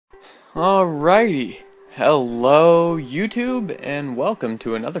Alrighty, hello YouTube and welcome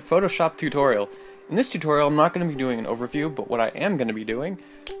to another Photoshop tutorial. In this tutorial I'm not going to be doing an overview, but what I am going to be doing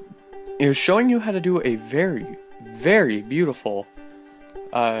is showing you how to do a very beautiful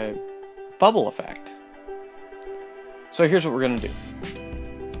bubble effect. So here's what we're going to do.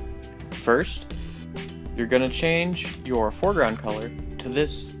 First, you're going to change your foreground color to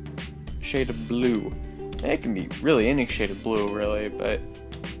this shade of blue. It can be really any shade of blue really, but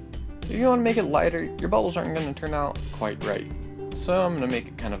if you want to make it lighter, your bubbles aren't going to turn out quite right. So I'm going to make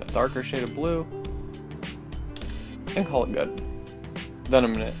it kind of a darker shade of blue and call it good. Then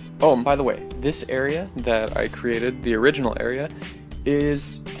I'm going to, oh, and by the way, this area that I created, the original area,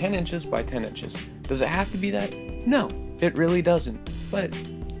 is 10 inches by 10 inches. Does it have to be that? No, it really doesn't, but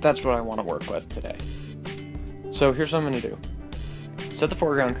that's what I want to work with today. So here's what I'm going to do. Set the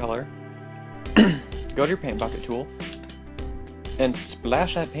foreground color, go to your paint bucket tool, and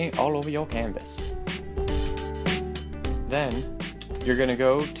splash that paint all over your canvas. Then you're going to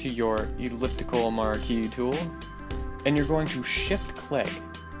go to your elliptical marquee tool and you're going to shift click.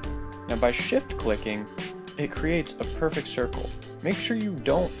 Now by shift clicking, it creates a perfect circle. Make sure you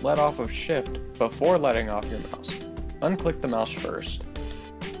don't let off of shift before letting off your mouse. Unclick the mouse first.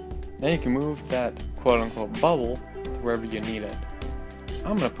 Then you can move that quote-unquote bubble to wherever you need it.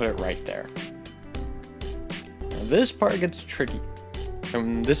 I'm going to put it right there. Now this part gets tricky.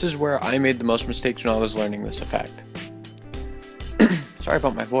 And this is where I made the most mistakes when I was learning this effect. Sorry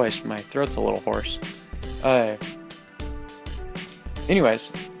about my voice, my throat's a little hoarse. Anyways,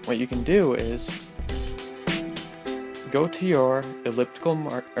 what you can do is go to your not your elliptical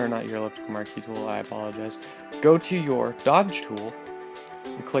marquee tool, I apologize. Go to your dodge tool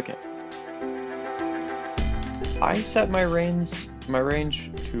and click it. I set my range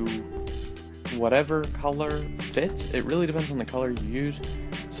to whatever color fits. It really depends on the color you use,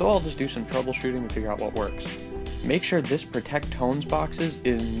 so I'll just do some troubleshooting and figure out what works. Make sure this protect tones boxes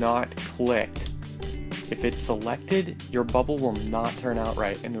is not clicked. If it's selected, your bubble will not turn out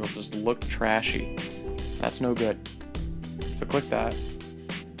right and it will just look trashy. That's no good. So click that.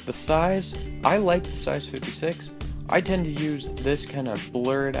 The size, I like the size 56. I tend to use this kind of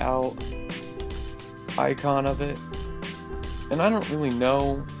blurred out icon of it, and I don't really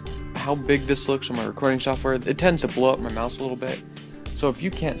know how big this looks on my recording software. It tends to blow up my mouse a little bit. So if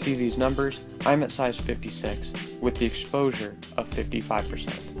you can't see these numbers, I'm at size 56 with the exposure of 55%.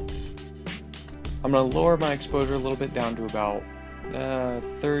 I'm going to lower my exposure a little bit down to about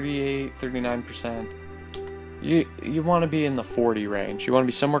 38, 39%. You want to be in the 40 range. You want to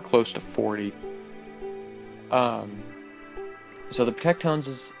be somewhere close to 40. So the protect tones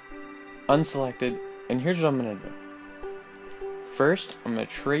is unselected, and here's what I'm going to do. First, I'm going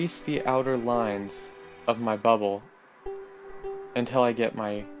to trace the outer lines of my bubble until I get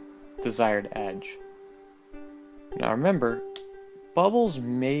my desired edge. Now remember, bubbles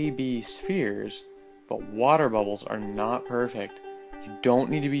may be spheres, but water bubbles are not perfect. You don't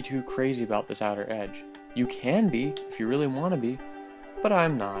need to be too crazy about this outer edge. You can be, if you really want to be, but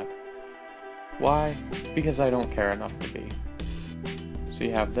I'm not. Why? Because I don't care enough to be. So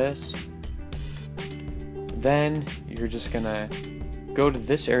you have this. Then you're just gonna go to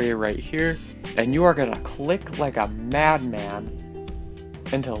this area right here, and you are gonna click like a madman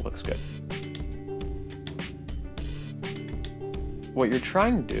until it looks good. What you're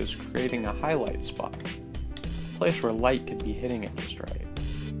trying to do is creating a highlight spot, a place where light could be hitting it just right.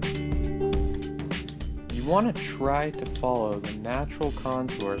 You want to try to follow the natural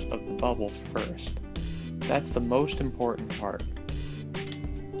contours of the bubbles first. That's the most important part.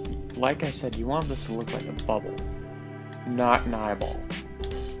 Like I said, you want this to look like a bubble, not an eyeball.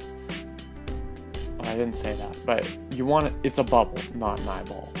 Oh, I didn't say that, but you want it, it's a bubble, not an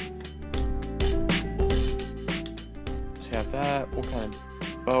eyeball. So you have that, we'll kind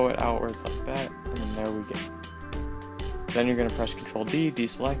of bow it outwards like that, and then there we go. Then you're going to press Ctrl D,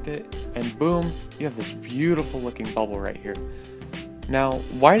 deselect it, and boom, you have this beautiful looking bubble right here. Now,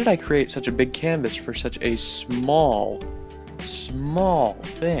 why did I create such a big canvas for such a small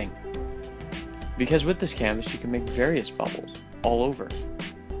thing? Because with this canvas, you can make various bubbles all over.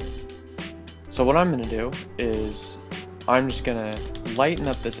 So what I'm going to do is, I'm just going to lighten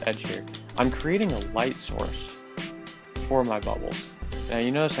up this edge here. I'm creating a light source for my bubbles. Now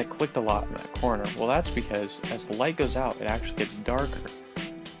you notice I clicked a lot in that corner. Well, that's because as the light goes out, it actually gets darker.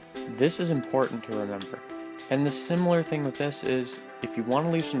 This is important to remember. And the similar thing with this is, if you want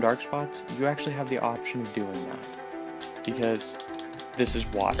to leave some dark spots, you actually have the option of doing that. Because this is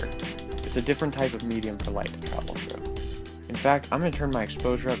water. It's a different type of medium for light to travel through. In fact, I'm going to turn my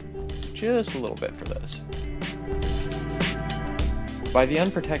exposure up just a little bit for this. By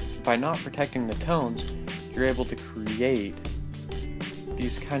not protecting the tones, you're able to create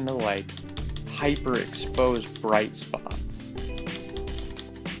these kind of like hyper exposed bright spots,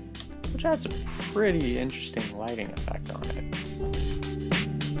 which adds a pretty interesting lighting effect on it.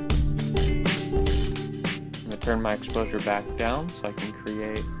 I'm going to turn my exposure back down so I can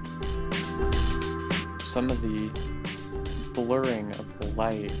create some of the blurring of the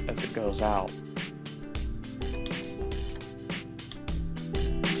light as it goes out.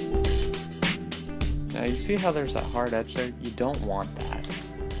 Now you see how there's that hard edge there? You don't want that.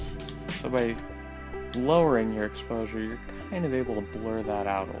 So by lowering your exposure, you're kind of able to blur that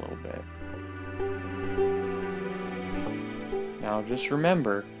out a little bit. Now just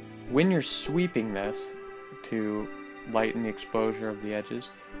remember, when you're sweeping this to lighten the exposure of the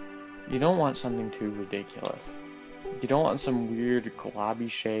edges, you don't want something too ridiculous. You don't want some weird globby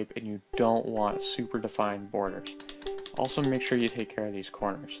shape, and you don't want super defined borders. Also make sure you take care of these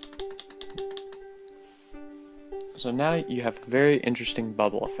corners. So now you have a very interesting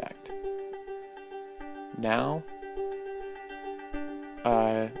bubble effect. Now,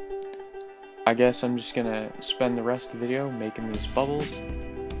 I guess I'm just gonna spend the rest of the video making these bubbles,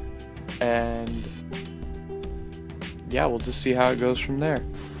 and yeah, we'll just see how it goes from there.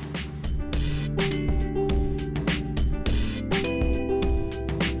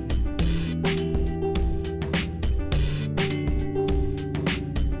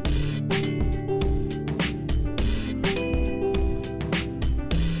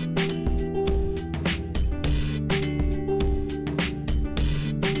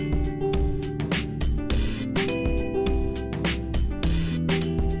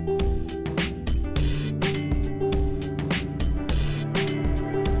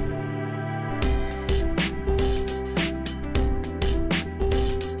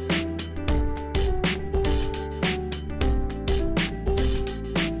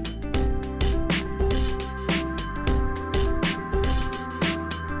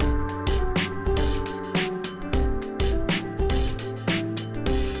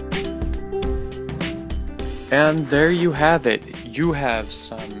 And there you have it. You have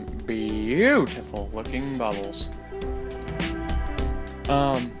some beautiful looking bubbles.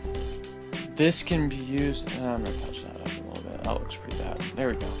 This can be used, I'm gonna touch that up a little bit. That looks pretty bad. There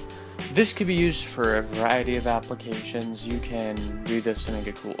we go. This could be used for a variety of applications. You can do this to make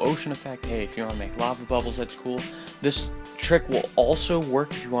a cool ocean effect. Hey, if you want to make lava bubbles, that's cool. This trick will also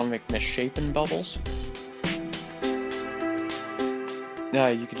work if you want to make misshapen bubbles.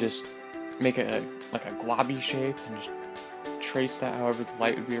 You could just make it like a globby shape and just trace that however the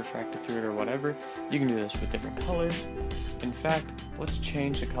light would be refracted through it or whatever. You can do this with different colors. In fact, let's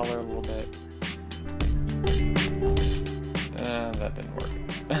change the color a little bit. That didn't work.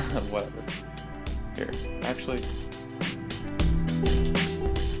 Whatever. Here, actually,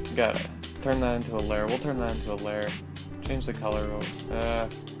 gotta turn that into a layer. We'll turn that into a layer. Change the color.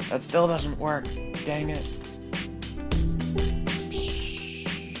 That still doesn't work. Dang it.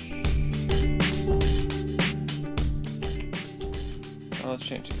 Let's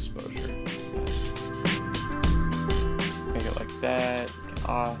change exposure. Make it like that. You can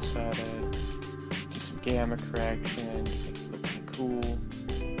offset it. Do some gamma correction. Make it look kind of cool.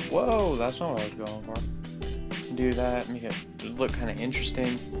 Whoa, that's not what I was going for. Do that. Make it look kind of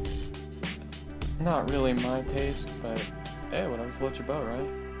interesting. Not really my taste, but hey, whatever floats your boat, right?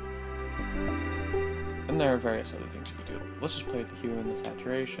 And there are various other things you can do. Let's just play with the hue and the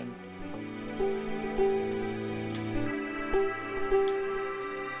saturation.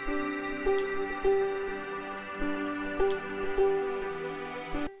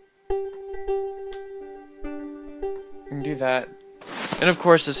 Do that, and of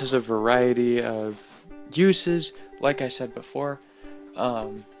course this has a variety of uses, like I said before.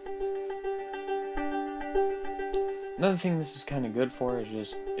 Another thing this is kind of good for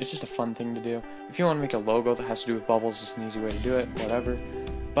is it's just a fun thing to do. If you want to make a logo that has to do with bubbles, it's an easy way to do it, whatever.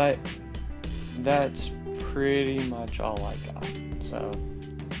 But that's pretty much all I got. So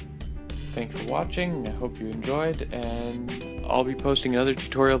thanks for watching, I hope you enjoyed, and I'll be posting another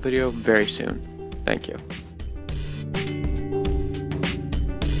tutorial video very soon. Thank you.